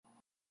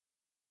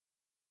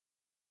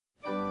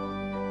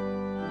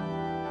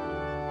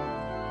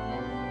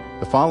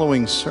The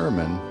following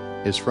sermon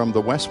is from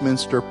the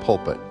Westminster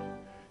pulpit,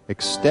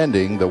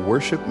 extending the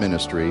worship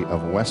ministry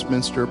of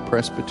Westminster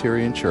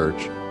Presbyterian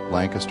Church,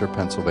 Lancaster,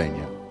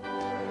 Pennsylvania.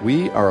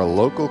 We are a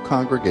local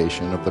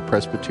congregation of the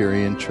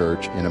Presbyterian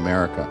Church in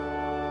America.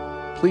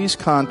 Please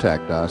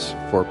contact us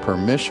for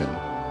permission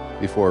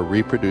before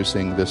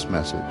reproducing this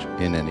message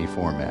in any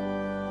format.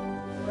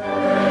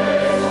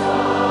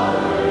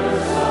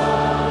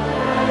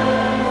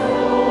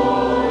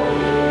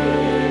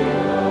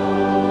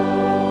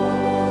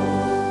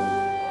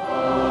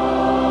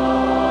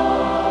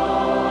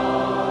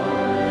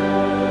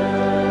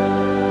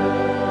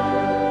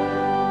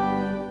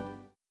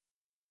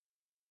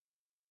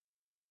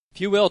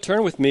 If you will,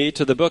 turn with me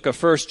to the book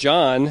of 1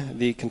 John,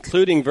 the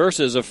concluding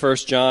verses of 1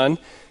 John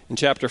in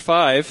chapter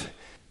 5,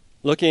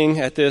 looking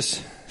at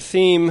this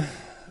theme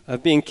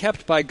of being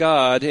kept by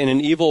God in an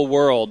evil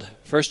world.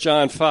 1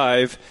 John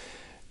 5,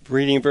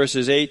 reading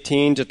verses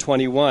 18 to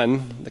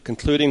 21, the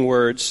concluding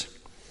words,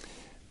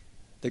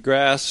 "The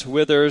grass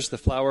withers, the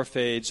flower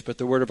fades, but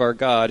the word of our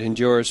God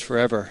endures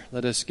forever."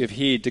 Let us give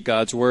heed to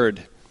God's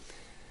word.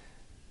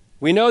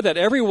 We know that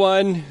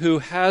everyone who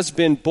has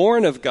been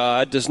born of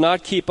God does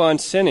not keep on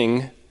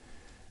sinning,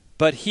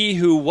 but he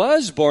who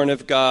was born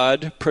of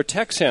God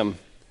protects him,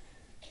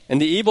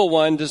 and the evil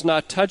one does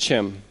not touch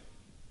him.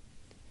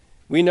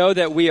 We know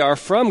that we are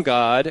from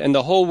God, and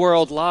the whole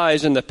world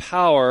lies in the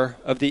power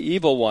of the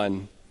evil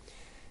one.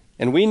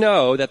 And we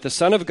know that the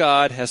Son of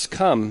God has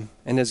come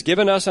and has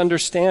given us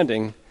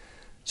understanding,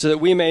 so that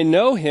we may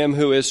know him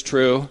who is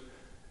true,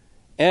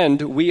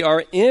 and we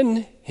are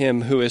in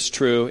him who is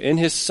true, in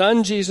his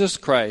Son Jesus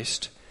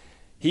Christ.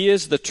 He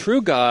is the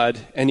true God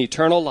and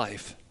eternal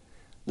life.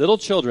 Little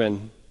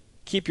children,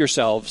 keep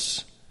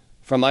yourselves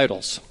from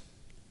idols.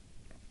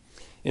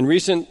 In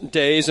recent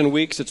days and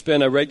weeks, it's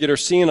been a regular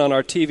scene on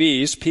our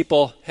TVs,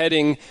 people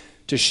heading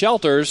to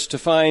shelters to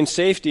find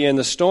safety in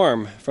the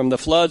storm. From the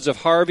floods of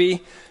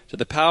Harvey to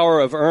the power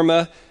of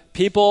Irma,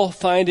 people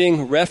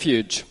finding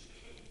refuge.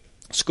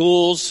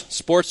 Schools,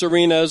 sports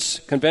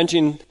arenas,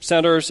 convention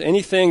centers,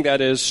 anything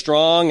that is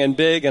strong and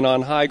big and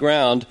on high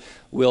ground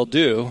will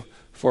do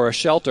for a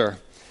shelter.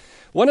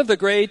 One of the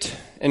great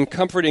and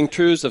comforting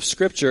truths of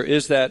Scripture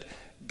is that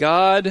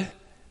God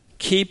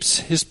keeps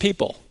his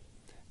people.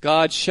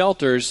 God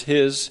shelters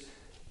his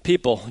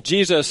people.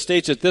 Jesus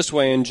states it this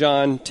way in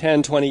John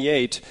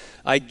 10:28,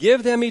 "I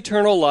give them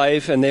eternal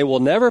life, and they will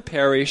never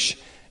perish,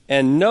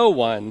 and no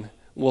one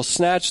will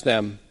snatch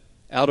them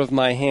out of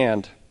my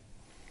hand."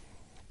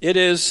 It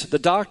is the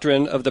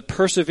doctrine of the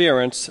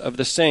perseverance of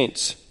the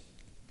saints.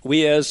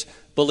 We as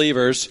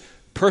believers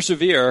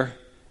persevere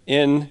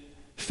in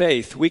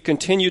faith. We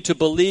continue to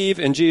believe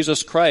in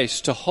Jesus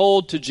Christ, to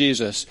hold to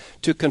Jesus,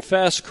 to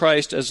confess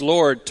Christ as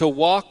Lord, to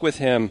walk with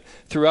him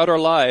throughout our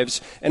lives.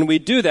 And we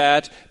do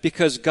that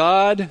because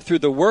God, through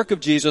the work of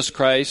Jesus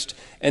Christ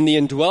and the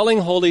indwelling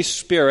Holy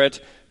Spirit,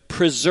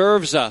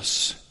 preserves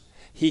us.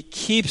 He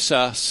keeps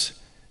us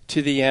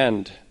to the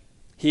end.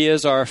 He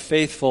is our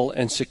faithful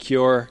and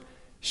secure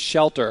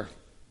shelter.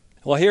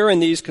 Well, here in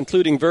these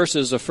concluding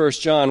verses of 1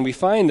 John, we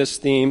find this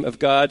theme of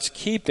God's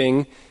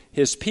keeping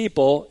his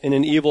people in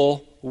an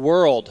evil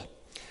world.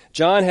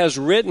 John has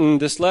written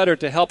this letter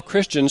to help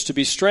Christians to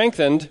be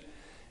strengthened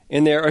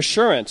in their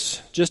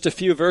assurance. Just a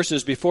few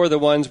verses before the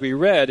ones we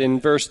read, in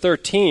verse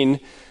 13,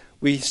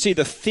 we see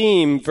the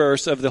theme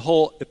verse of the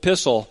whole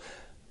epistle.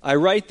 "I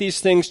write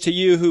these things to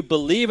you who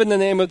believe in the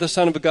name of the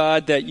Son of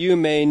God, that you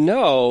may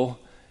know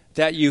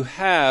that you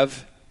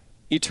have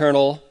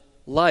eternal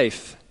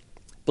life."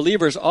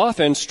 Believers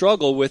often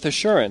struggle with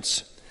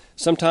assurance.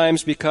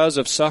 Sometimes because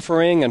of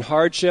suffering and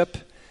hardship,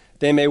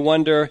 they may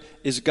wonder,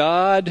 is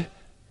God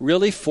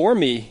really for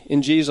me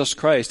in Jesus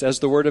Christ, as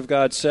the Word of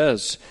God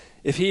says?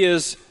 If he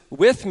is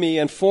with me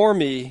and for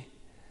me,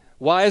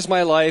 why is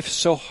my life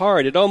so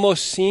hard? It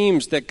almost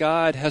seems that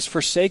God has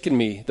forsaken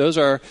me. Those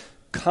are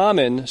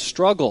common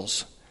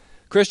struggles.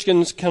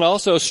 Christians can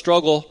also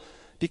struggle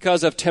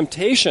because of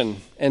temptation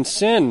and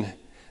sin.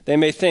 They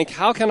may think,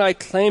 how can I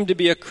claim to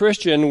be a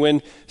Christian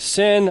when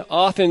sin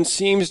often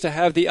seems to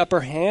have the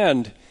upper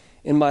hand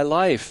in my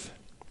life?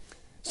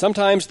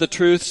 Sometimes the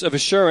truths of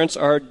assurance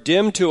are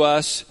dim to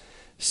us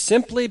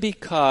simply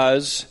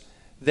because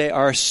they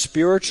are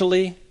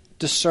spiritually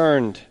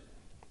discerned.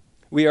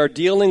 We are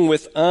dealing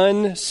with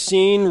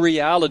unseen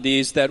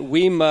realities that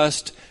we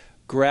must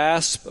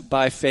grasp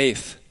by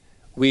faith.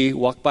 We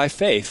walk by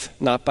faith,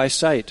 not by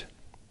sight.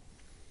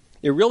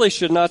 It really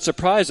should not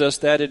surprise us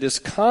that it is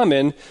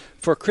common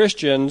for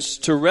Christians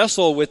to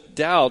wrestle with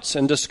doubts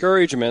and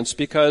discouragements,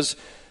 because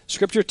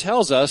Scripture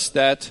tells us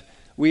that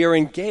we are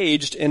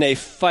engaged in a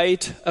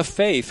fight of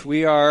faith.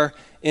 We are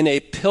in a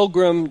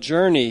pilgrim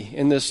journey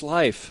in this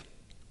life.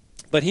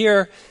 But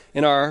here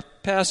in our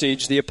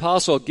passage, the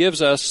apostle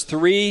gives us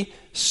three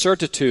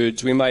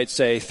certitudes, we might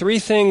say, three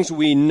things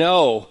we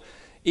know,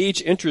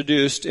 each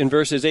introduced in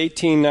verses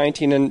 18,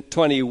 19, and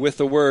 20 with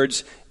the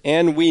words,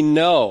 "and we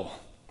know."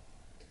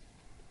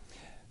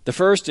 The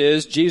first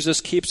is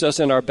Jesus keeps us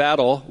in our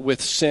battle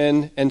with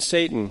sin and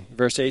Satan,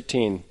 verse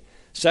 18.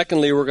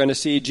 Secondly, we're going to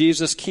see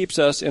Jesus keeps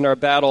us in our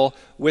battle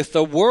with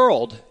the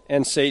world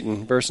and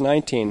Satan, verse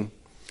 19.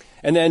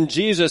 And then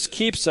Jesus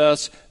keeps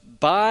us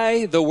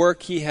by the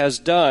work he has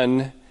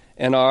done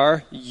and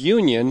our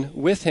union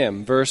with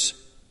him, verse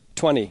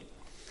 20.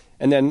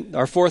 And then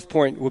our fourth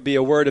point will be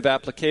a word of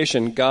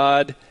application.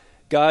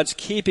 God's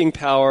keeping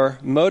power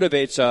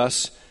motivates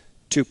us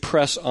to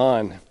press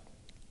on.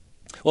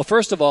 Well,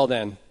 first of all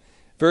then,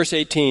 verse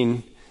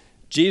 18,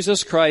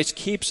 Jesus Christ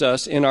keeps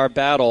us in our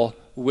battle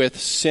with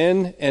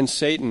sin and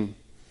Satan.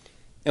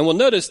 And we'll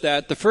notice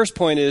that the first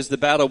point is the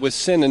battle with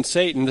sin and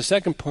Satan. The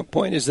second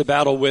point is the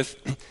battle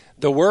with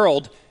the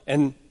world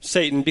and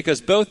Satan,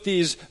 because both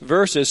these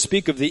verses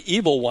speak of the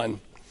evil one.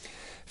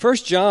 1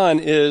 John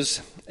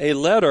is a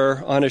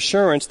letter on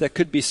assurance that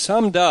could be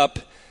summed up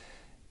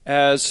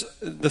as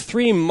the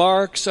three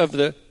marks of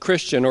the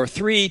Christian, or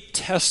three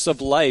tests of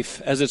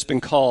life, as it's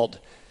been called.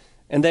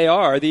 And they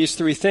are these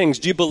three things.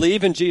 Do you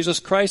believe in Jesus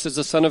Christ as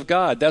the Son of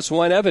God? That's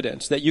one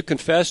evidence, that you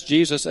confess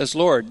Jesus as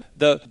Lord.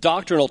 The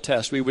doctrinal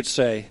test, we would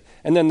say.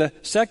 And then the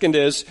second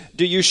is,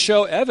 do you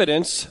show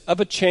evidence of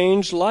a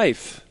changed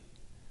life?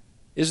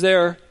 Is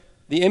there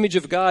the image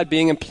of God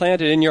being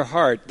implanted in your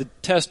heart? The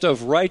test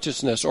of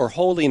righteousness or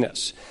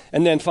holiness.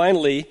 And then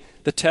finally,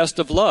 the test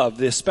of love,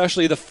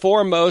 especially the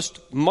foremost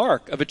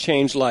mark of a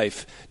changed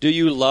life. Do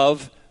you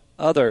love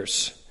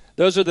others?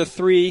 Those are the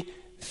three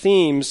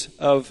themes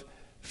of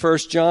 1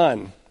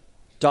 John.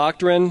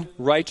 Doctrine,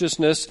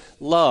 righteousness,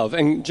 love.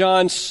 And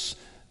John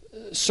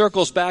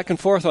circles back and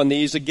forth on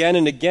these again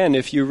and again.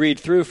 If you read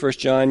through 1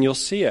 John, you'll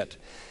see it.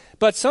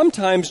 But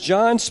sometimes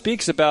John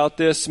speaks about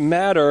this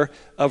matter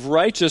of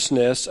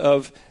righteousness,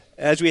 of,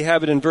 as we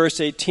have it in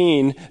verse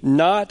 18,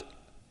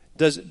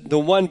 the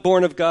one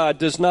born of God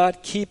does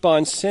not keep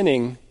on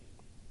sinning.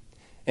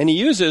 And he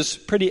uses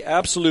pretty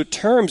absolute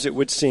terms, it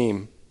would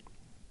seem.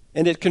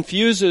 And it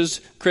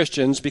confuses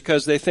Christians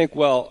because they think,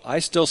 well, I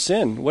still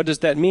sin. What does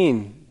that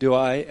mean?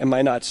 Am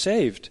I not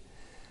saved?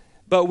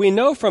 But we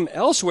know from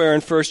elsewhere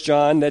in 1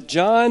 John that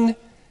John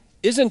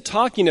isn't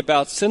talking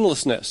about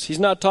sinlessness. He's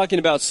not talking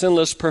about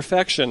sinless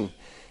perfection.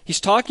 He's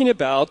talking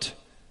about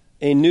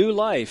a new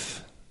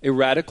life, a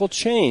radical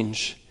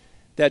change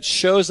that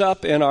shows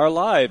up in our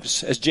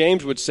lives. As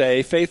James would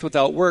say, faith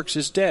without works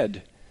is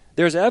dead.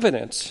 There's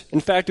evidence.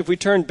 In fact, if we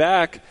turn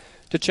back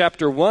to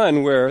chapter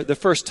 1, where the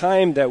first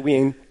time that we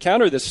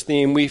encounter this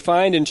theme, we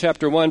find in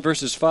chapter 1,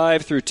 verses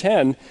 5 through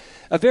 10,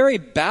 a very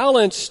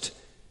balanced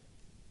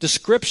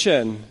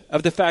description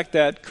of the fact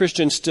that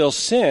Christians still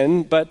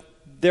sin, but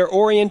their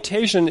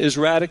orientation is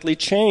radically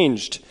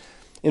changed.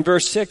 In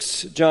verse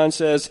 6, John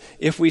says,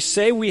 if we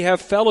say we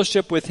have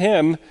fellowship with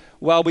him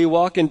while we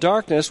walk in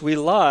darkness, we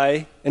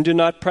lie and do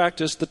not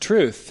practice the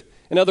truth.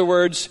 In other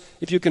words,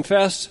 if you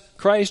confess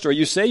Christ, or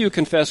you say you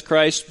confess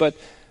Christ, but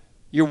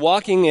you're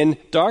walking in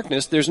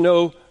darkness, there's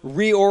no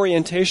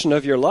reorientation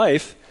of your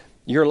life,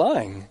 you're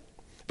lying.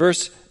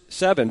 Verse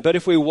 7, but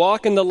if we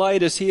walk in the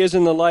light as he is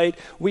in the light,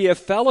 we have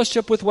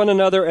fellowship with one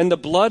another, and the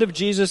blood of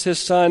Jesus, his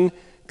Son,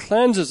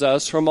 cleanses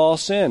us from all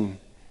sin.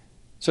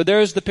 So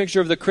there's the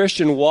picture of the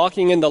Christian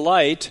walking in the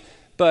light,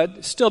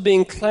 but still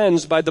being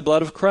cleansed by the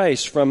blood of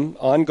Christ from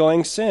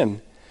ongoing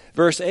sin.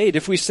 Verse 8,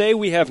 if we say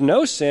we have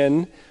no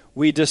sin,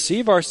 we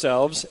deceive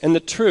ourselves, and the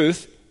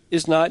truth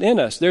is not in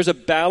us. There's a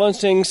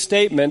balancing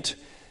statement.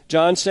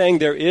 John saying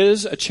there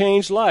is a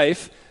changed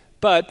life,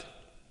 but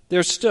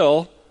there's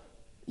still,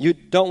 you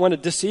don't want to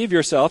deceive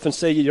yourself and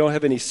say you don't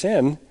have any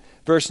sin.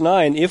 Verse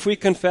 9, if we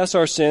confess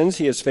our sins,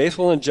 he is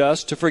faithful and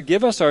just to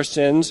forgive us our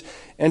sins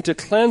and to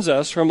cleanse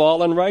us from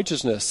all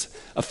unrighteousness.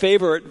 A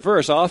favorite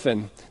verse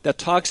often that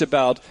talks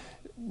about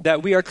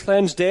that we are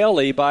cleansed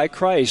daily by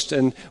Christ,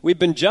 and we've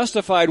been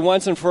justified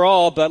once and for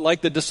all, but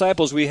like the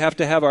disciples, we have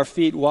to have our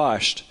feet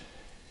washed.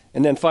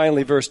 And then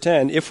finally, verse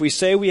 10, if we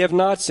say we have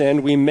not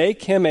sinned, we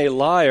make him a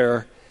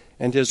liar,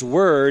 and his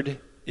word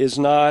is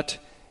not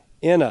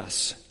in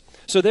us.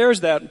 So there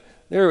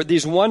are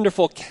these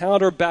wonderful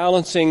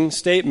counterbalancing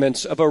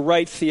statements of a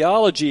right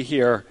theology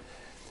here.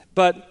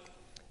 But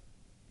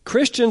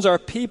Christians are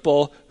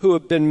people who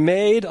have been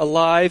made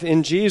alive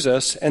in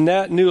Jesus, and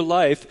that new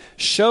life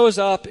shows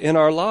up in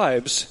our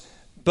lives,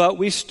 but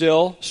we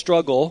still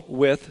struggle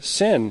with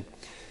sin.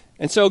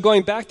 And so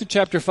going back to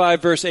chapter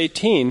 5, verse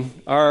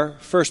 18, our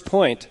first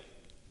point.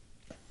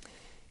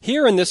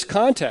 Here in this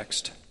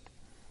context,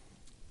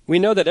 we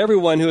know that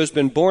everyone who has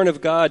been born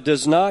of God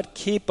does not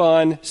keep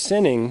on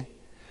sinning.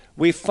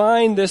 We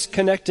find this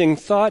connecting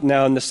thought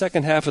now in the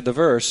second half of the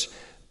verse.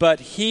 But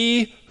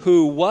he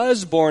who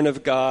was born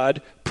of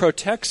God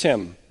protects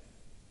him.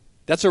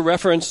 That's a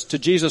reference to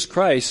Jesus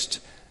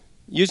Christ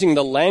using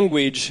the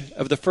language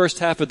of the first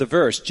half of the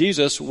verse.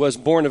 Jesus was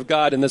born of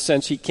God in the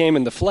sense he came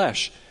in the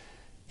flesh.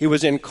 He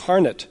was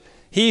incarnate.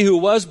 He who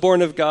was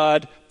born of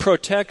God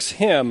protects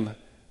him,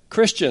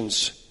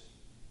 Christians,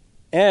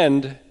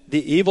 and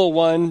the evil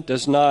one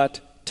does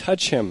not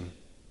touch him.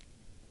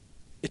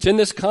 It's in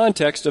this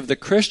context of the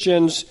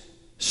Christian's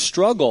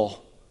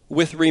struggle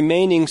with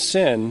remaining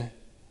sin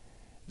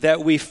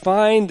that we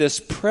find this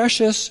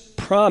precious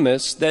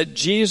promise that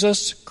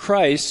Jesus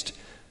Christ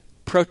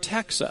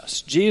protects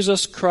us.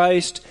 Jesus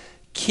Christ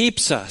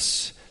keeps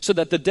us so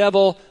that the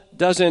devil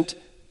doesn't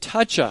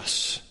touch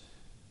us.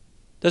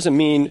 Doesn't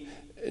mean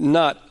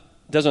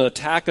doesn't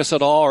attack us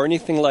at all or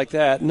anything like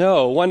that.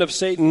 No, one of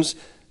Satan's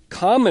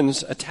common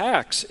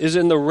attacks is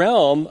in the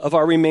realm of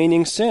our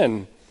remaining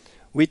sin.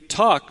 We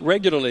talk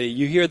regularly.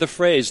 You hear the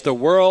phrase, the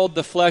world,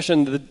 the flesh,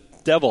 and the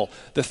devil,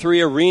 the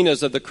three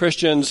arenas of the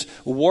Christian's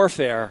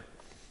warfare.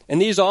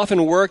 And these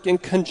often work in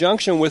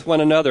conjunction with one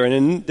another. And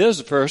in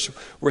this verse,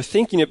 we're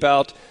thinking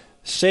about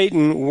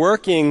Satan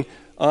working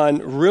on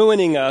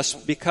ruining us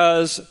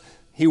because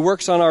he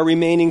works on our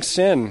remaining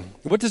sin.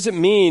 What does it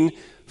mean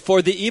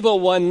for the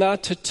evil one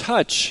not to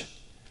touch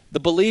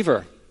the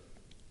believer?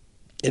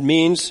 It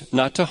means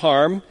not to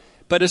harm,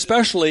 but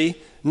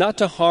especially not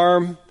to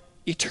harm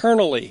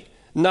eternally,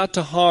 not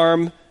to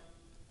harm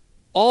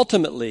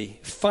ultimately,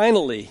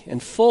 finally,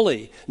 and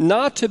fully,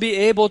 not to be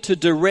able to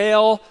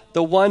derail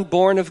the one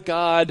born of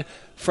God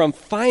from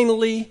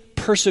finally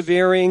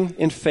persevering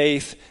in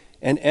faith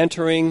and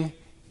entering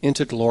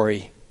into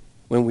glory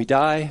when we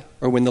die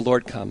or when the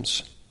Lord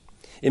comes.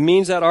 It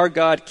means that our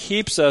God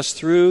keeps us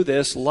through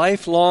this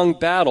lifelong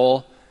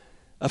battle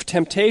of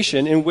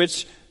temptation in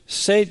which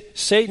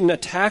Satan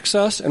attacks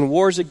us and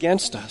wars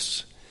against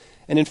us.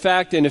 And in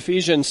fact, in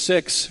Ephesians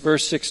 6,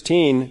 verse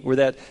 16, where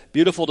that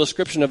beautiful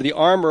description of the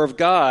armor of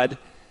God,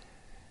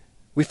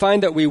 we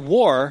find that we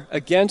war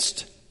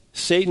against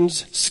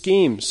Satan's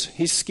schemes.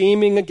 He's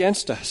scheming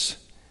against us.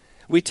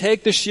 We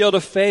take the shield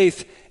of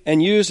faith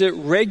and use it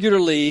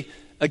regularly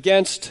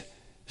against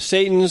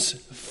Satan's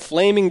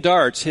flaming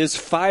darts, his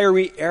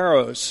fiery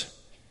arrows.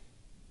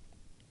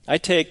 I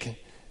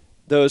take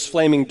those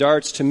flaming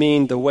darts to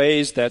mean the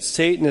ways that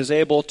Satan is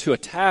able to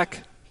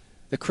attack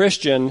the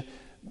Christian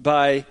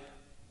by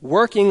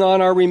working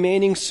on our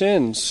remaining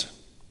sins.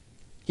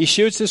 He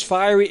shoots his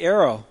fiery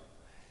arrow.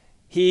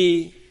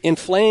 He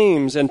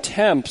inflames and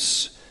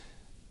tempts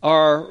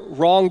our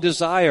wrong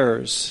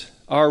desires,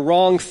 our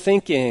wrong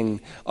thinking,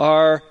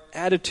 our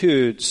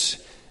attitudes,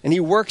 and he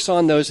works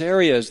on those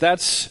areas.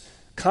 That's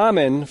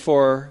common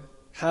for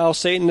how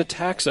Satan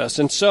attacks us.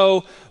 And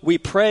so we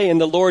pray in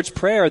the Lord's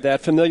Prayer,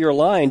 that familiar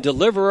line,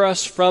 deliver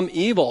us from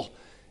evil.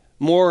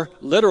 More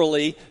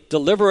literally,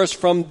 deliver us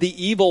from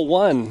the evil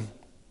one.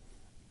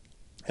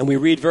 And we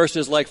read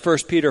verses like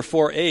 1 Peter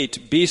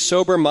 4:8, be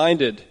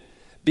sober-minded,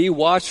 be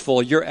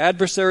watchful. Your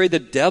adversary, the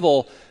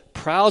devil,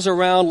 prowls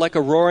around like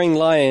a roaring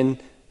lion,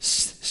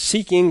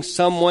 seeking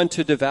someone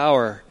to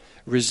devour.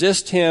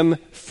 Resist him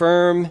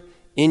firm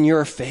in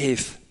your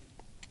faith.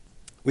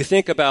 We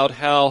think about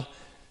how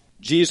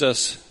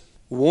Jesus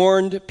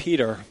warned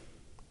Peter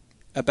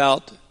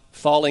about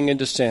falling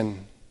into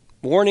sin,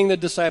 warning the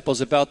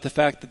disciples about the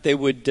fact that they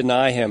would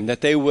deny him,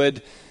 that they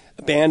would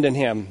abandon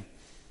him.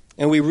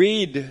 And we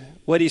read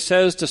what he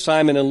says to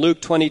Simon in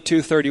Luke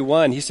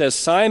 22:31. He says,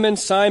 Simon,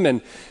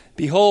 Simon,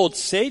 behold,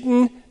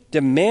 Satan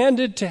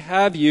demanded to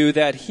have you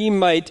that he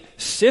might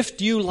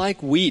sift you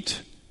like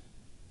wheat.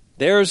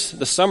 There's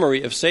the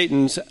summary of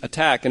Satan's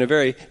attack in a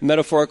very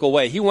metaphorical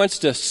way. He wants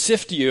to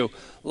sift you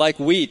like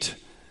wheat.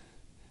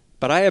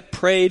 But I have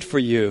prayed for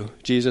you,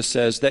 Jesus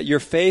says, that your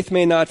faith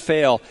may not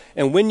fail.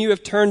 And when you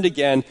have turned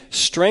again,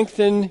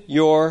 strengthen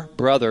your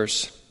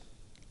brothers.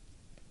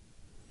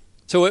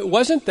 So it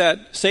wasn't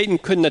that Satan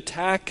couldn't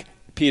attack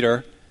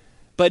Peter,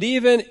 but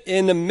even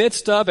in the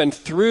midst of and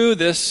through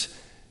this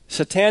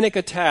satanic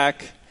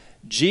attack,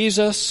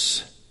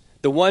 Jesus,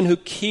 the one who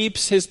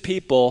keeps his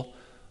people,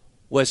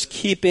 was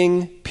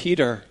keeping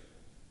Peter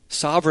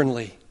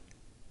sovereignly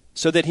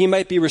so that he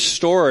might be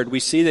restored. We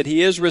see that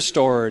he is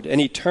restored, and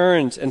he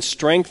turns and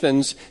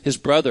strengthens his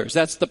brothers.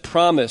 That's the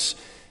promise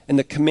and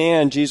the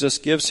command Jesus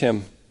gives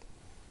him.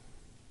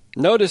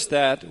 Notice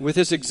that with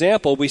this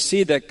example, we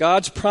see that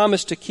God's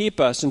promise to keep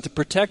us and to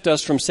protect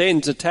us from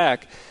Satan's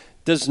attack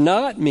does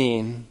not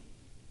mean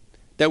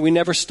that we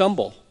never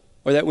stumble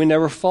or that we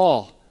never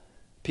fall.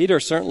 Peter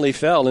certainly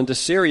fell into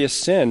serious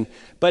sin,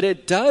 but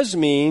it does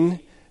mean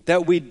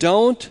that we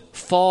don't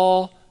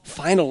fall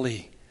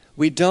finally.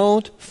 We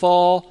don't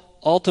fall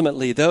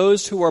ultimately.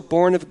 Those who are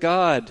born of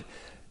God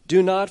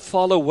do not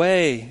fall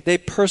away. They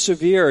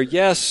persevere.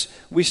 Yes,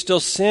 we still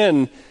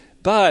sin,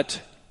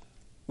 but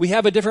we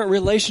have a different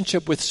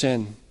relationship with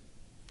sin.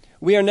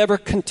 We are never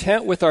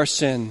content with our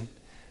sin.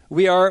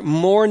 We are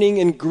mourning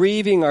and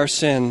grieving our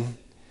sin.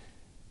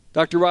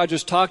 Dr.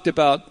 Rogers talked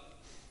about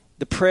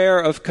the prayer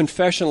of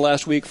confession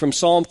last week from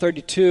Psalm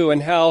 32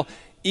 and how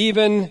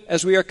even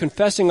as we are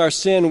confessing our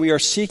sin, we are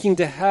seeking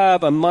to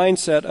have a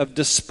mindset of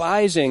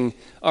despising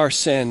our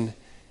sin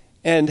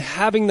and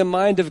having the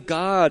mind of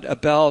God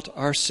about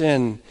our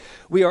sin.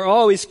 We are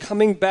always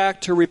coming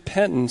back to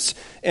repentance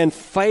and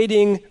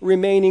fighting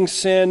remaining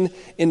sin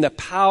in the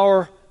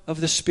power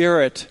of the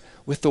Spirit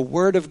with the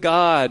Word of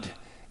God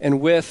and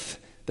with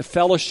the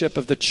fellowship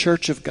of the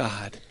Church of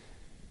God.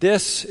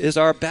 This is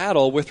our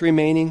battle with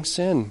remaining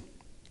sin.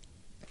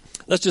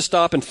 Let's just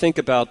stop and think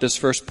about this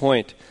first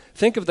point.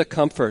 Think of the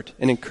comfort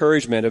and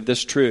encouragement of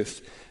this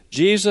truth.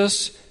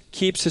 Jesus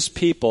keeps his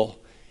people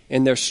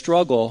in their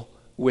struggle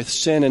with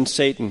sin and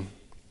Satan.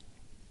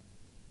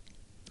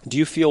 Do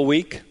you feel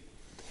weak?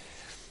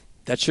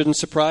 That shouldn't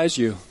surprise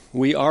you.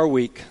 We are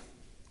weak.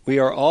 We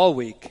are all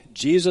weak.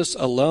 Jesus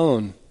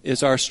alone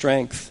is our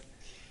strength.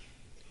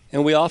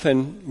 And we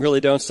often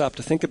really don't stop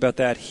to think about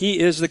that. He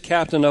is the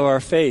captain of our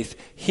faith.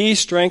 He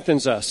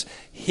strengthens us.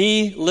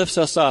 He lifts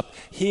us up.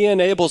 He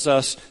enables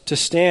us to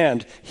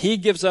stand. He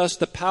gives us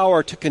the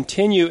power to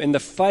continue in the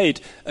fight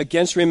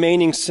against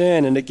remaining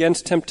sin and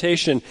against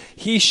temptation.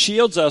 He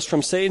shields us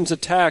from Satan's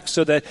attacks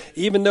so that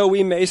even though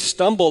we may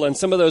stumble and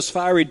some of those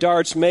fiery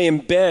darts may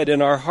embed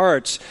in our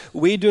hearts,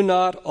 we do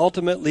not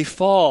ultimately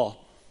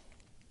fall.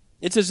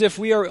 It's as if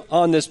we are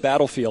on this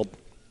battlefield.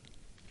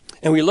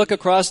 And we look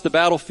across the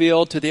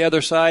battlefield to the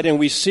other side and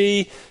we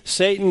see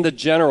Satan the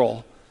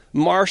general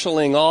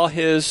marshaling all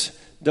his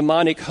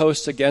demonic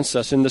hosts against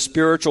us in the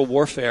spiritual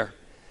warfare.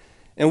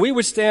 And we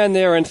would stand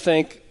there and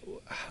think,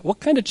 what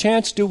kind of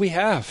chance do we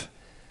have?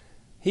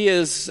 He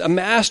is a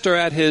master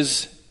at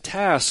his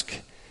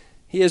task.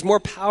 He is more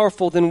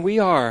powerful than we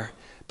are.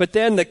 But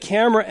then the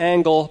camera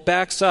angle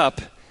backs up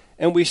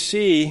and we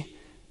see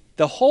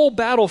the whole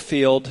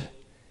battlefield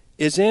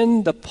is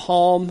in the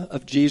palm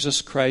of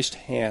Jesus Christ's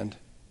hand.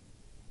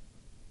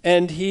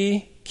 And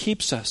he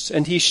keeps us,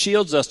 and he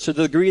shields us to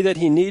the degree that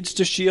he needs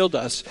to shield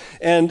us.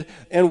 And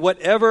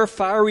whatever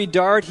fiery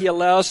dart he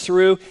allows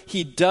through,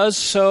 he does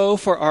so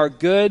for our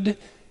good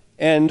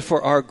and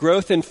for our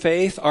growth in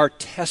faith, our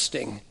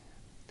testing.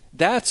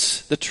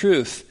 That's the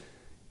truth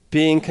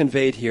being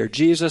conveyed here.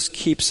 Jesus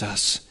keeps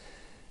us.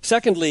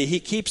 Secondly, he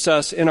keeps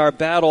us in our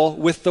battle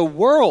with the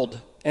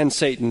world and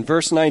Satan.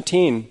 Verse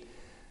 19.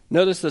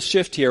 Notice the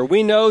shift here.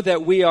 We know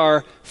that we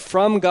are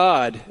from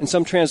God. And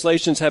some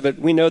translations have it,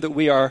 we know that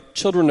we are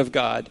children of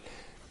God.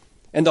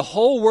 And the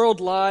whole world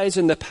lies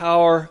in the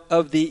power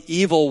of the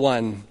evil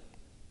one.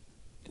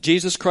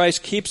 Jesus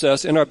Christ keeps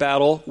us in our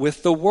battle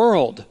with the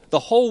world. The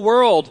whole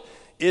world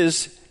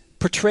is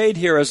portrayed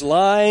here as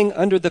lying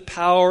under the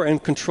power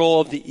and control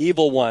of the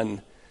evil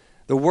one.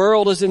 The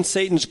world is in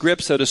Satan's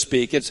grip, so to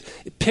speak. It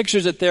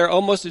pictures it there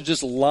almost as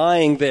just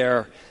lying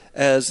there,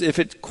 as if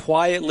it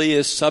quietly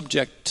is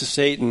subject to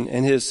Satan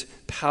and his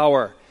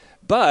power.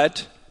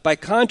 But, by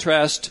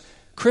contrast,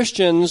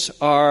 Christians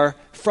are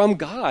from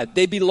God.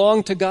 They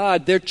belong to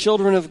God. They're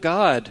children of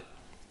God.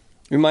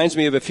 Reminds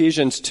me of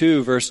Ephesians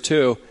 2, verse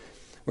 2,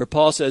 where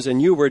Paul says,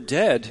 "And you were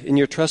dead in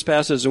your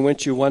trespasses in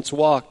which you once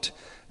walked,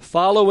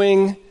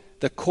 following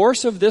the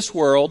course of this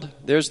world."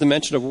 There's the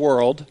mention of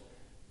world.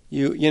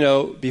 You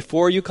know,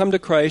 before you come to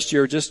Christ,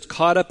 you're just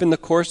caught up in the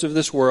course of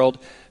this world,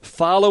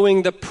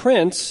 following the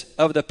prince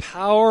of the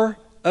power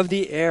of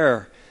the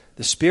air,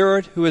 the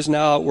spirit who is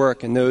now at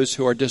work in those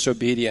who are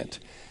disobedient.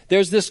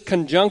 There's this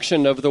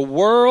conjunction of the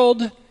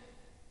world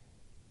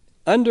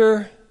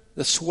under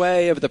the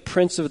sway of the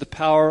prince of the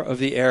power of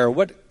the air.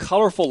 What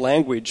colorful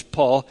language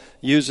Paul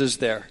uses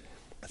there.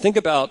 Think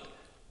about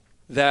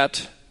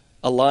that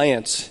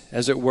alliance,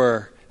 as it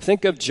were.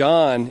 Think of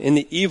John in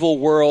the evil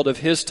world of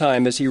his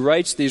time as he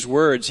writes these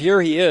words. Here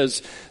he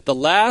is, the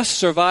last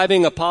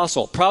surviving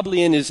apostle,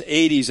 probably in his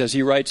 80s as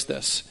he writes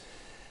this.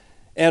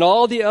 And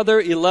all the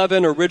other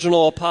 11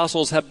 original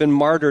apostles have been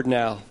martyred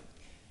now.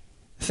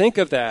 Think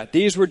of that.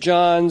 These were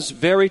John's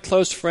very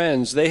close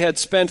friends. They had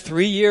spent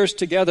 3 years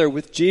together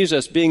with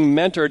Jesus, being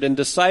mentored and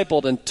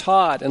discipled and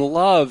taught and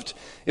loved.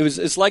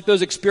 It's like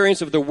those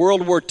experiences of the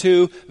World War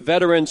II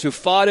veterans who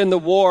fought in the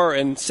war,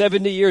 and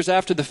 70 years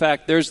after the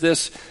fact, there's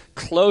this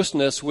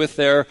closeness with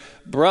their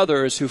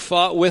brothers who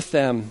fought with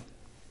them.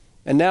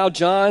 And now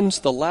John's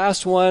the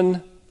last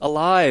one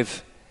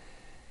alive.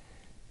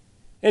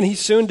 And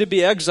he's soon to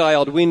be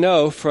exiled. We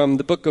know from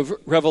the book of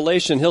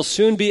Revelation, he'll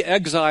soon be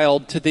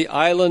exiled to the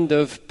island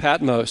of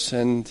Patmos.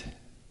 And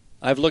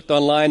I've looked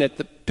online at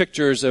the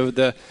pictures of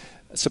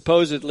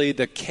supposedly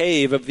the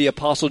cave of the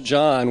Apostle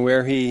John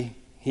where he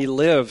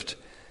lived.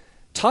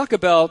 Talk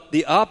about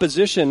the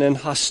opposition and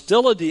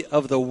hostility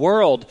of the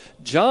world.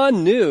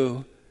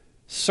 John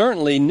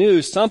certainly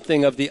knew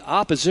something of the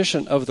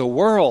opposition of the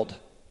world.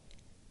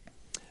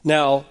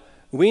 Now,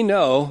 we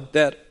know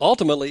that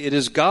ultimately it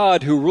is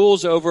God who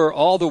rules over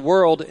all the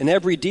world in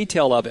every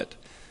detail of it.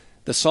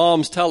 The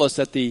Psalms tell us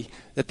that the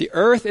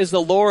earth is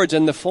the Lord's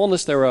and the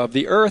fullness thereof,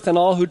 the earth and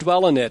all who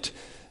dwell in it.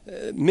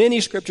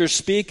 Many scriptures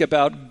speak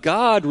about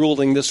God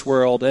ruling this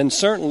world, and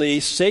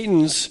certainly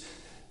Satan's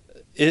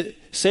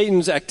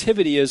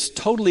activity is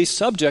totally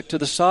subject to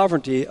the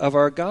sovereignty of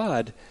our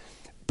God.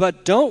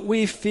 But don't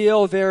we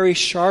feel very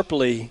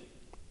sharply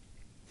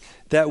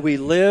that we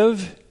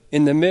live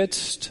in the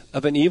midst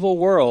of an evil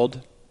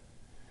world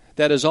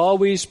that is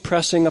always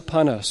pressing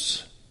upon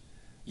us?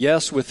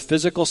 Yes, with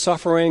physical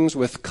sufferings,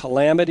 with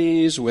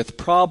calamities, with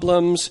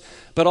problems,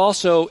 but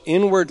also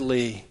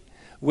inwardly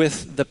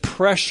with the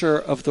pressure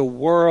of the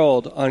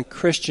world on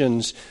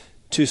Christians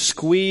to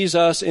squeeze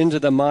us into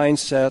the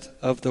mindset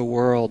of the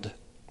world.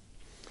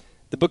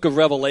 The book of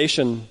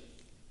Revelation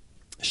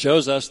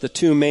shows us the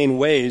two main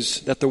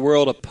ways that the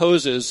world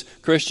opposes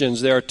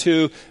Christians. There are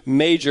two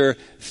major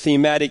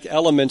thematic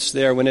elements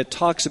there when it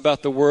talks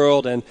about the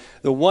world, and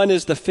the one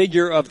is the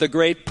figure of the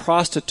great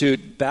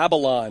prostitute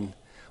Babylon,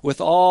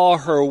 with all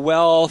her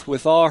wealth,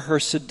 with all her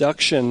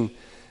seduction.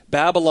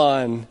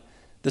 Babylon,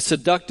 the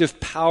seductive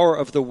power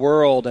of the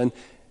world. And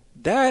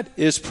that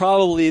is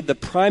probably the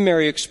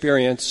primary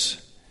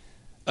experience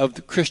of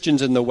the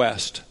Christians in the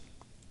West.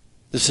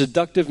 The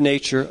seductive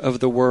nature of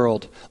the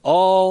world.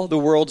 All the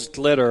world's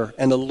glitter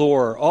and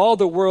allure. All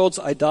the world's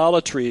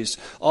idolatries.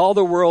 All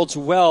the world's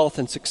wealth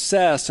and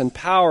success and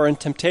power and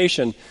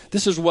temptation.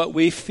 This is what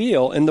we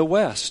feel in the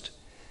West.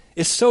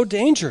 It's so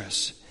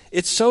dangerous.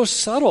 It's so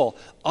subtle.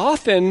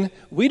 Often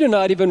we do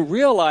not even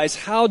realize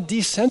how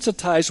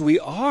desensitized we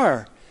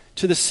are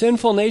to the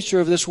sinful nature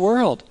of this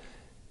world.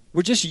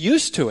 We're just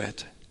used to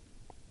it.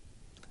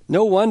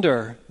 No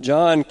wonder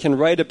John can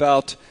write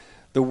about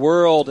the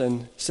world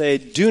and say,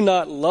 do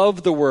not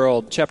love the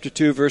world, chapter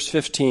 2, verse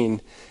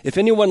 15. If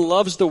anyone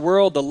loves the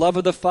world, the love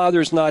of the Father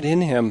is not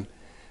in him.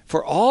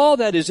 For all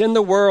that is in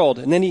the world,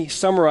 and then he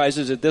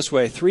summarizes it this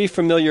way, 3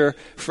 familiar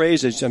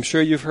phrases, I'm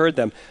sure you've heard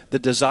them. The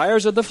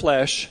desires of the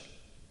flesh,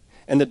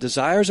 and the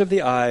desires of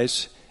the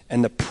eyes,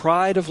 and the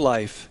pride of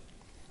life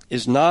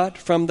is not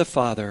from the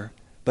Father,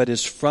 but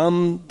is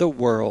from the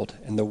world,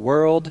 and the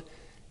world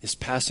is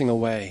passing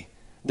away.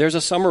 There's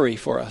a summary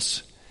for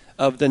us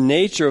of the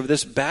nature of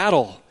this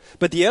battle.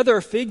 But the other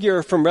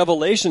figure from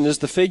Revelation is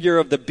the figure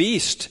of the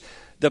beast,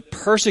 the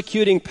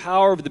persecuting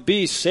power of the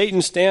beast.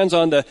 Satan stands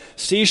on the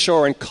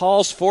seashore and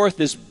calls forth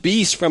this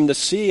beast from the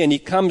sea, and he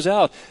comes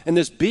out, and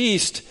this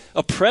beast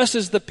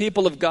oppresses the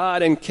people of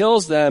God and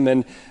kills them,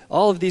 and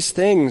all of these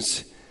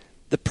things.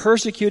 The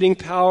persecuting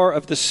power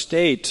of the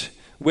state,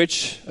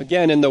 which,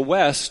 again, in the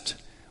West,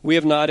 we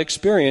have not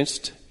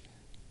experienced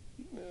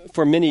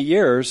for many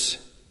years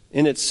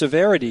in its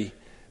severity.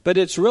 But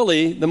it's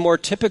really the more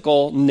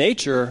typical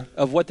nature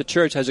of what the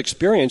church has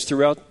experienced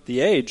throughout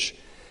the age.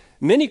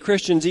 Many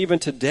Christians even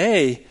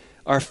today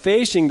are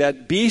facing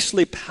that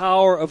beastly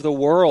power of the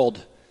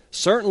world,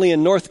 certainly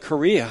in North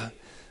Korea,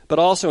 but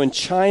also in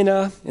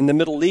China, in the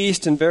Middle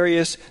East, and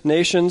various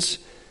nations.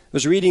 I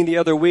was reading the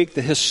other week,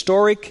 the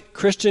historic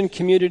Christian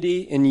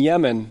community in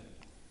Yemen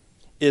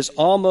is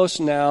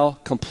almost now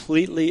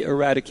completely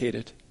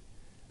eradicated.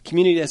 A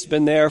community that's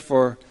been there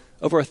for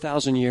over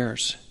 1,000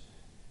 years.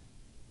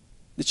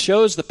 It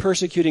shows the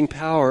persecuting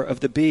power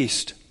of the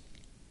beast.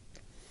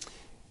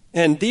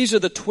 And these are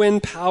the twin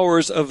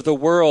powers of the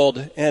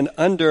world, and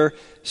under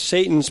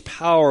Satan's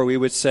power, we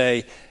would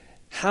say,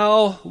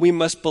 how we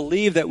must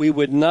believe that we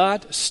would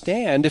not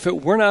stand if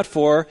it were not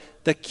for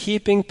the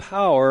keeping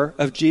power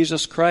of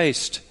Jesus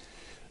Christ.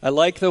 I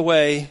like the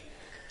way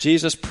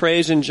Jesus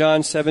prays in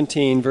John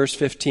 17, verse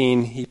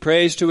 15. He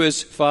prays to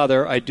his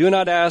Father, I do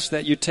not ask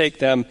that you take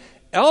them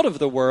out of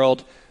the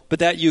world, but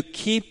that you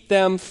keep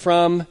them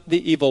from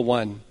the evil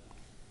one.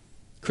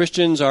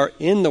 Christians are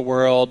in the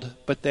world,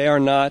 but they are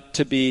not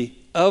to be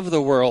of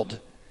the world.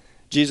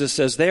 Jesus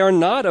says, they are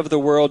not of the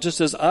world, just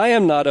as I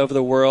am not of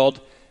the world.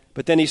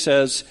 But then he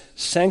says,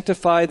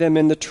 sanctify them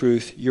in the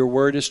truth. Your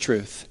word is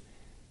truth.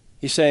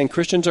 He's saying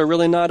Christians are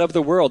really not of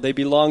the world. They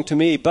belong to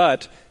me.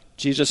 But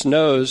Jesus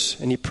knows,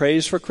 and he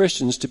prays for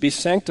Christians to be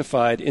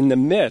sanctified in the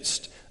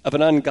midst of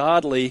an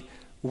ungodly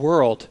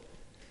world.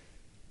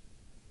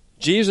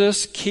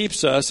 Jesus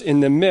keeps us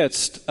in the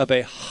midst of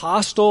a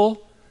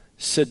hostile,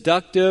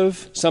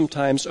 seductive,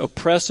 sometimes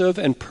oppressive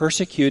and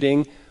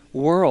persecuting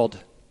world.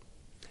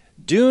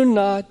 Do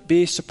not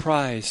be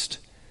surprised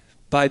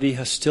by the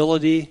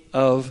hostility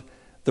of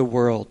the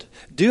world.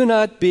 Do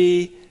not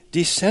be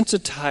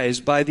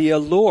desensitized by the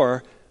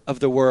allure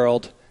of the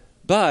world.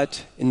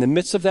 But in the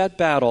midst of that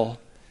battle,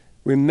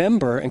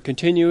 remember and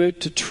continue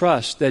to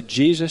trust that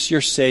Jesus,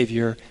 your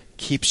Savior,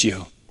 keeps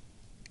you.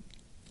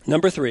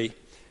 Number 3,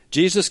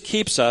 Jesus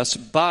keeps us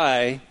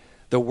by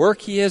the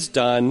work he has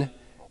done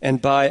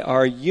and by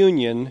our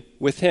union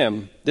with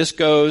him. This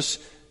goes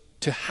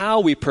to how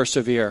we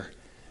persevere,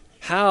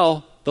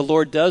 how the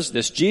Lord does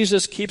this.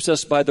 Jesus keeps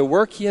us by the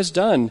work he has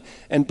done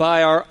and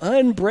by our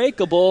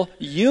unbreakable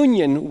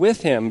union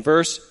with him.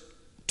 Verse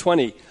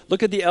 20.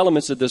 Look at the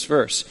elements of this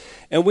verse.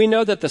 And we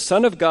know that the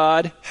Son of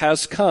God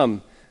has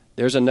come.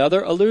 There's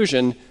another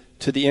allusion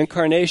to the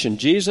incarnation.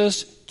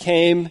 Jesus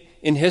came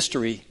in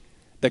history.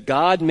 The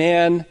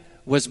God-man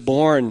was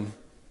born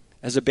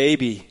as a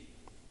baby.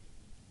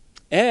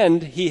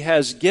 And he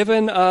has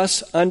given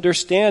us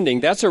understanding.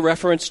 That's a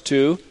reference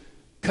to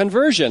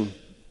conversion.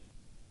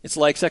 It's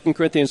like 2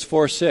 Corinthians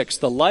 4:6.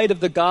 The light of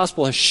the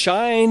gospel has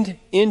shined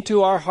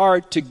into our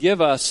heart to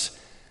give us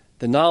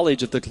the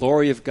knowledge of the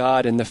glory of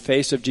God in the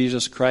face of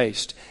Jesus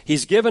Christ.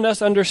 He's given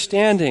us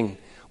understanding.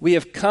 We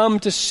have come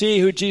to see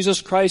who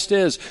Jesus Christ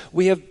is.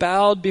 We have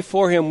bowed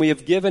before him. We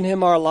have given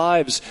him our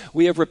lives.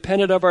 We have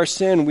repented of our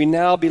sin. We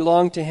now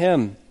belong to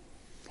him.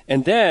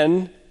 And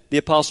then, the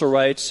apostle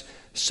writes,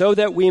 so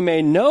that we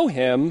may know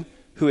him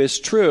who is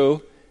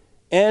true,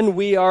 and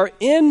we are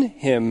in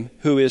him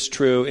who is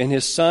true, in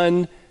his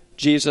Son,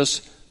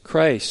 Jesus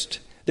Christ.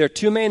 There are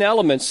two main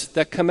elements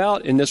that come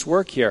out in this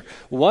work here.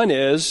 One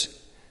is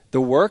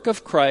the work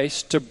of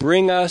Christ to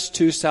bring us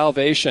to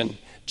salvation.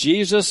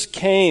 Jesus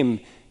came,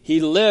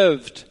 he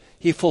lived,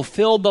 He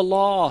fulfilled the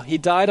law. He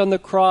died on the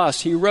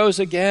cross. He rose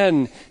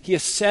again. He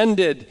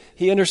ascended.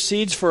 He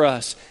intercedes for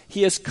us.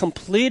 He has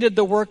completed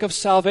the work of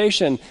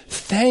salvation.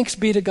 Thanks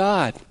be to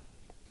God.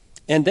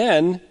 And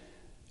then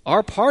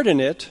our part in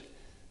it,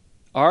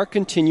 our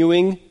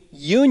continuing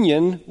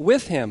union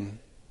with him,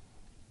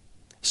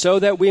 so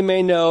that we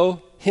may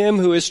know him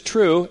who is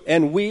true,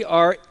 and we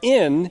are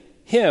in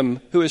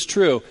him who is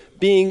true.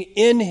 Being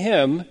in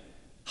him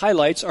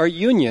highlights our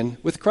union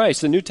with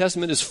Christ. The New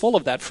Testament is full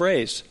of that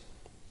phrase.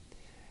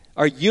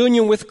 Our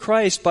union with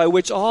Christ, by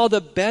which all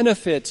the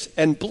benefits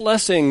and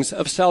blessings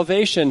of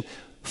salvation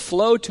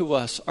flow to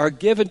us, are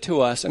given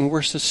to us, and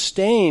we're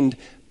sustained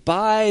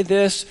by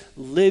this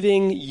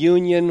living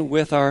union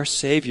with our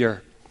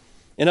Savior.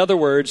 In other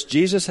words,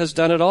 Jesus has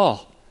done it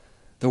all.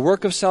 The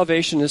work of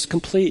salvation is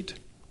complete.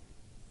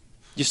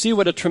 You see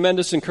what a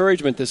tremendous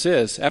encouragement this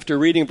is. After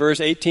reading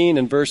verse 18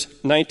 and verse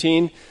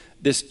 19,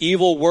 this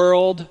evil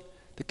world,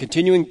 the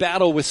continuing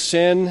battle with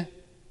sin,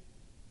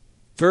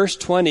 verse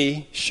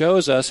 20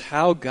 shows us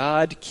how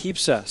God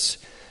keeps us.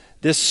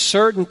 This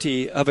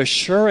certainty of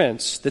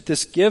assurance that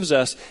this gives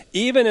us,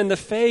 even in the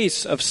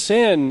face of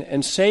sin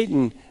and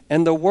Satan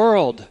and the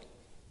world.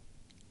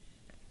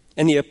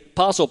 And the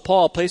Apostle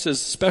Paul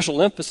places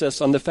special emphasis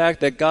on the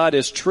fact that God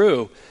is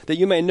true, that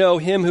you may know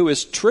him who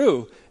is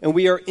true, and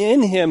we are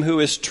in him who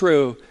is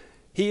true.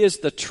 He is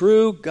the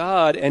true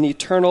God and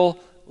eternal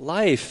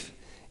life.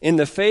 In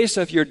the face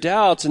of your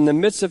doubts, in the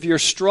midst of your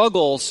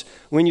struggles,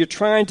 when you're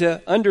trying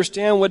to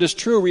understand what is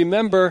true,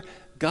 remember,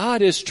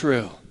 God is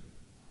true.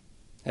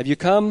 Have you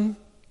come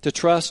to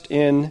trust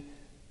in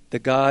the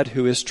God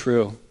who is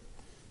true?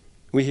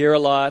 We hear a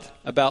lot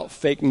about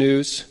fake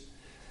news.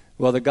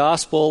 Well, the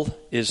gospel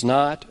is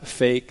not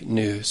fake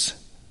news.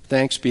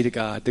 Thanks be to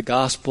God. The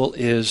gospel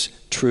is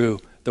true.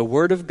 The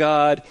word of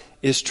God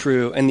is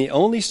true. And the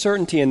only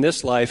certainty in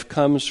this life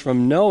comes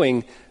from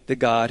knowing the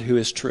God who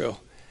is true.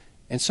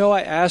 And so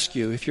I ask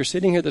you, if you're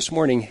sitting here this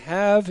morning,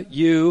 have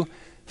you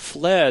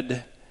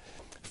fled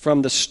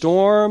from the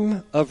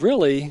storm of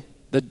really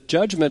the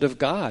judgment of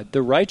God,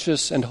 the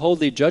righteous and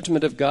holy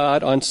judgment of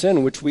God on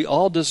sin, which we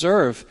all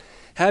deserve?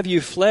 Have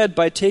you fled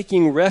by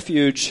taking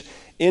refuge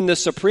in the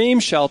supreme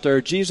shelter,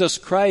 Jesus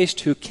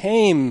Christ, who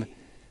came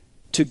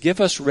to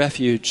give us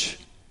refuge?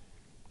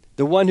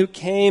 The one who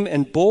came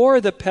and bore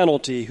the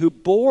penalty, who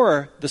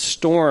bore the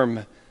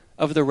storm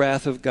of the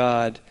wrath of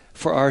God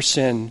for our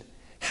sin.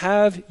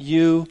 Have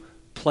you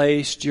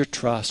placed your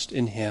trust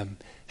in him?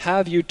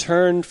 Have you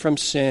turned from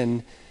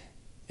sin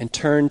and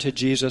turned to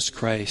Jesus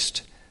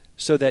Christ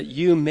so that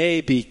you may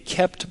be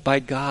kept by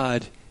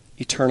God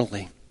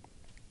eternally?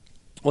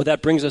 Well,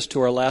 that brings us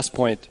to our last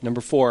point,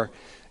 number 4.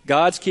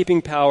 God's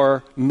keeping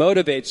power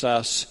motivates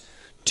us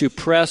to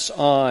press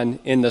on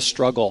in the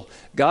struggle.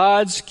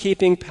 God's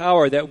keeping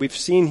power that we've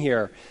seen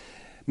here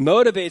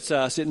motivates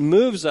us, it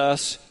moves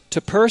us to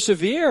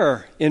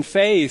persevere in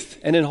faith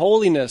and in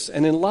holiness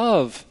and in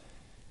love.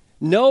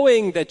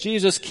 Knowing that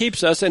Jesus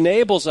keeps us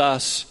enables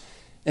us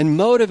and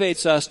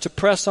motivates us to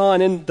press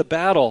on in the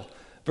battle.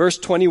 Verse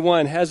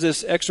 21 has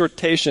this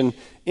exhortation,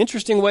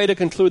 interesting way to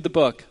conclude the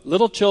book.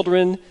 Little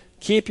children,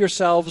 keep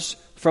yourselves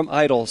from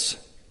idols.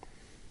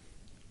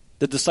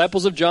 The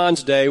disciples of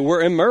John's day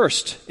were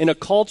immersed in a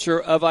culture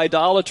of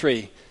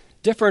idolatry,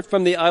 different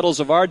from the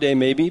idols of our day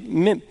maybe,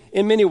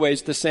 in many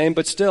ways the same,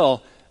 but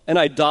still an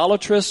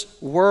idolatrous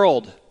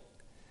world.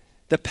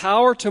 The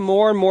power to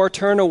more and more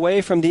turn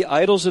away from the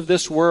idols of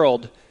this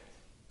world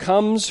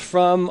comes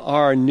from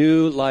our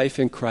new life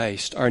in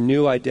Christ, our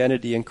new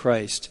identity in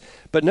Christ.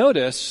 But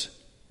notice,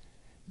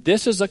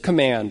 this is a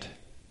command.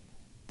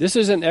 This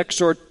is an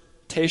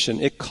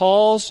exhortation. It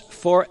calls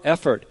for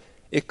effort.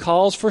 It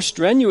calls for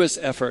strenuous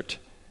effort.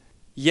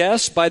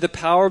 Yes, by the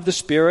power of the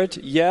Spirit.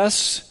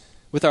 Yes,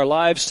 with our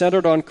lives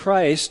centered on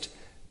Christ.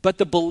 But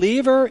the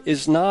believer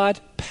is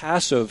not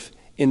passive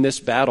in this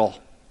battle,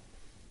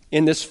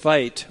 in this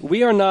fight.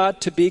 We are not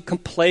to be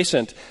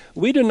complacent.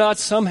 We do not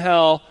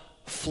somehow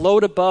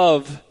float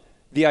above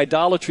the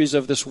idolatries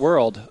of this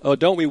world. Oh,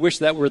 don't we wish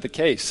that were the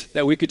case,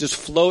 that we could just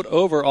float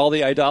over all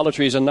the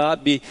idolatries and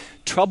not be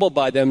troubled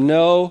by them?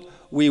 No,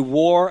 we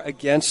war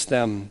against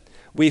them.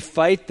 We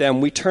fight them.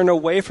 We turn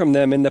away from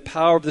them in the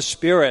power of the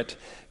Spirit.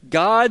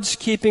 God's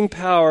keeping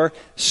power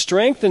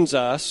strengthens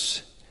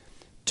us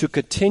to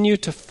continue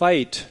to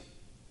fight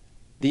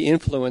the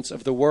influence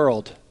of the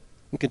world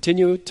and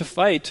continue to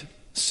fight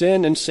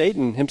sin and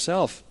Satan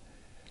himself.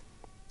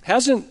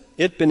 Hasn't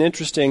it been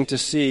interesting to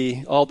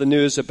see all the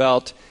news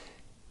about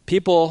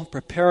people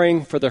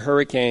preparing for the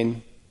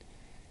hurricane?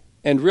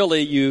 And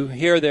really, you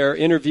hear their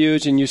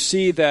interviews and you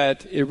see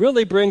that it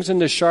really brings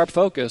into sharp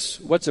focus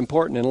what's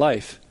important in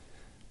life.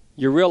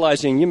 You're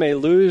realizing you may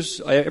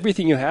lose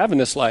everything you have in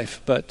this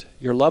life, but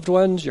your loved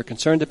ones, you're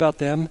concerned about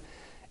them.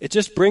 It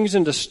just brings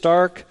into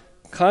stark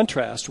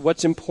contrast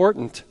what's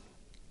important.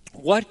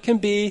 What can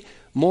be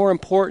more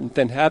important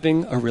than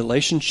having a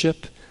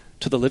relationship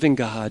to the living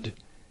God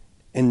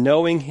and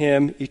knowing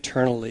him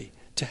eternally,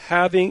 to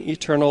having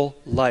eternal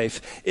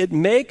life? It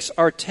makes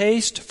our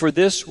taste for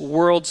this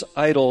world's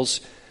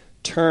idols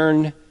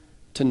turn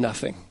to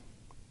nothing.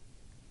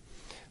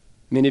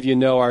 Many of you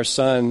know our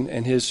son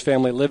and his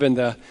family live in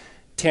the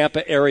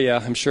Tampa area.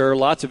 I'm sure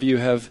lots of you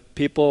have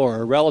people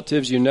or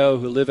relatives you know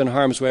who live in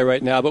harm's way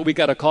right now. But we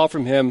got a call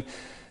from him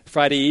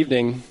Friday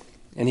evening,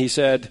 and he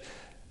said,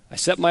 I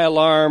set my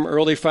alarm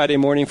early Friday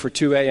morning for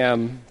 2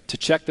 a.m. to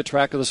check the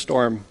track of the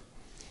storm.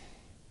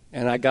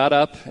 And I got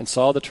up and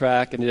saw the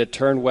track, and it had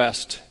turned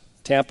west.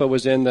 Tampa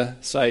was in the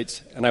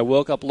sights. And I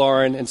woke up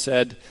Lauren and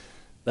said,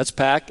 let's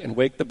pack and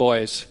wake the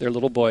boys, their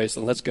little boys,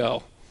 and let's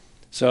go.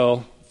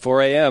 So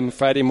 4 a.m.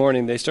 Friday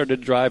morning, they started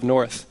to drive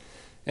north.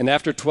 And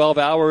after 12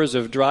 hours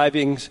of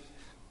driving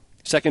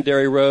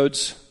secondary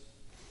roads,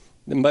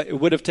 it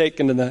would have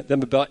taken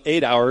them about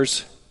 8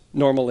 hours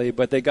normally,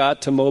 but they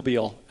got to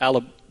Mobile,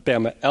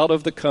 Alabama, out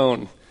of the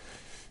cone.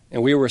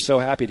 And we were so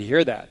happy to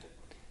hear that.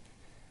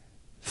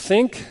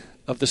 Think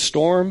of the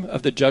storm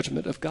of the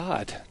judgment of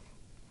God.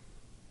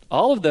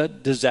 All of the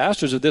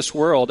disasters of this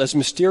world, as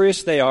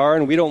mysterious they are,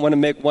 and we don't want to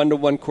make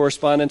one-to-one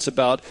correspondence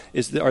about,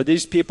 are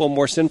these people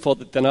more sinful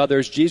than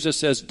others? Jesus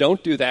says,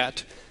 don't do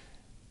that.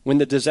 When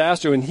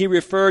he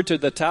referred to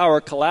the tower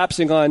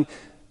collapsing on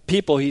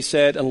people, he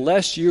said,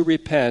 unless you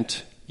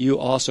repent, you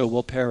also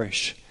will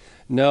perish.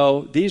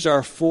 No, these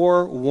are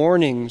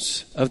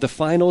forewarnings of the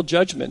final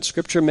judgment.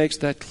 Scripture makes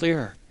that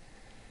clear.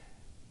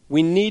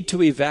 We need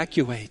to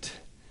evacuate.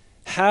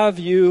 Have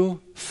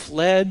you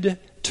fled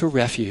to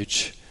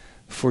refuge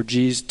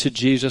to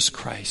Jesus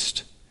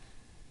Christ?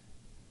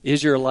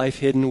 Is your life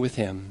hidden with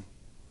him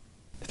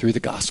through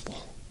the gospel?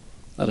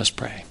 Let us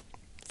pray.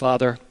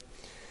 Father,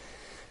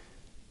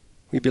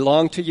 we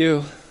belong to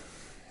you,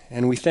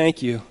 and we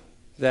thank you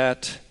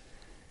that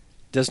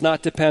does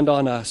not depend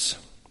on us,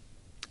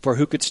 for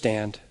who could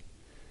stand?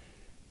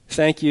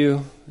 Thank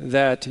you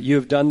that you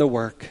have done the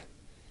work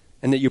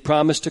and that you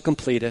promise to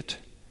complete it,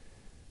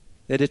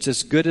 that it's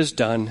as good as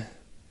done.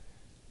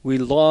 We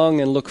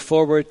long and look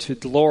forward to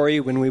glory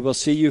when we will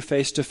see you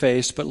face to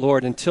face. But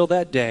Lord, until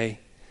that day,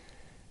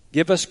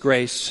 give us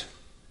grace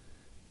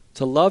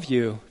to love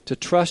you, to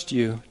trust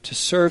you, to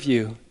serve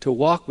you, to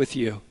walk with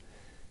you,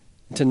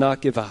 and to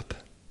not give up.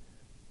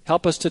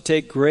 Help us to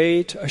take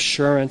great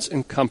assurance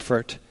and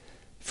comfort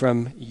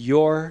from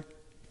your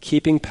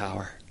keeping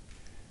power.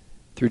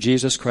 Through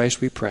Jesus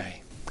Christ we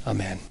pray.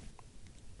 Amen.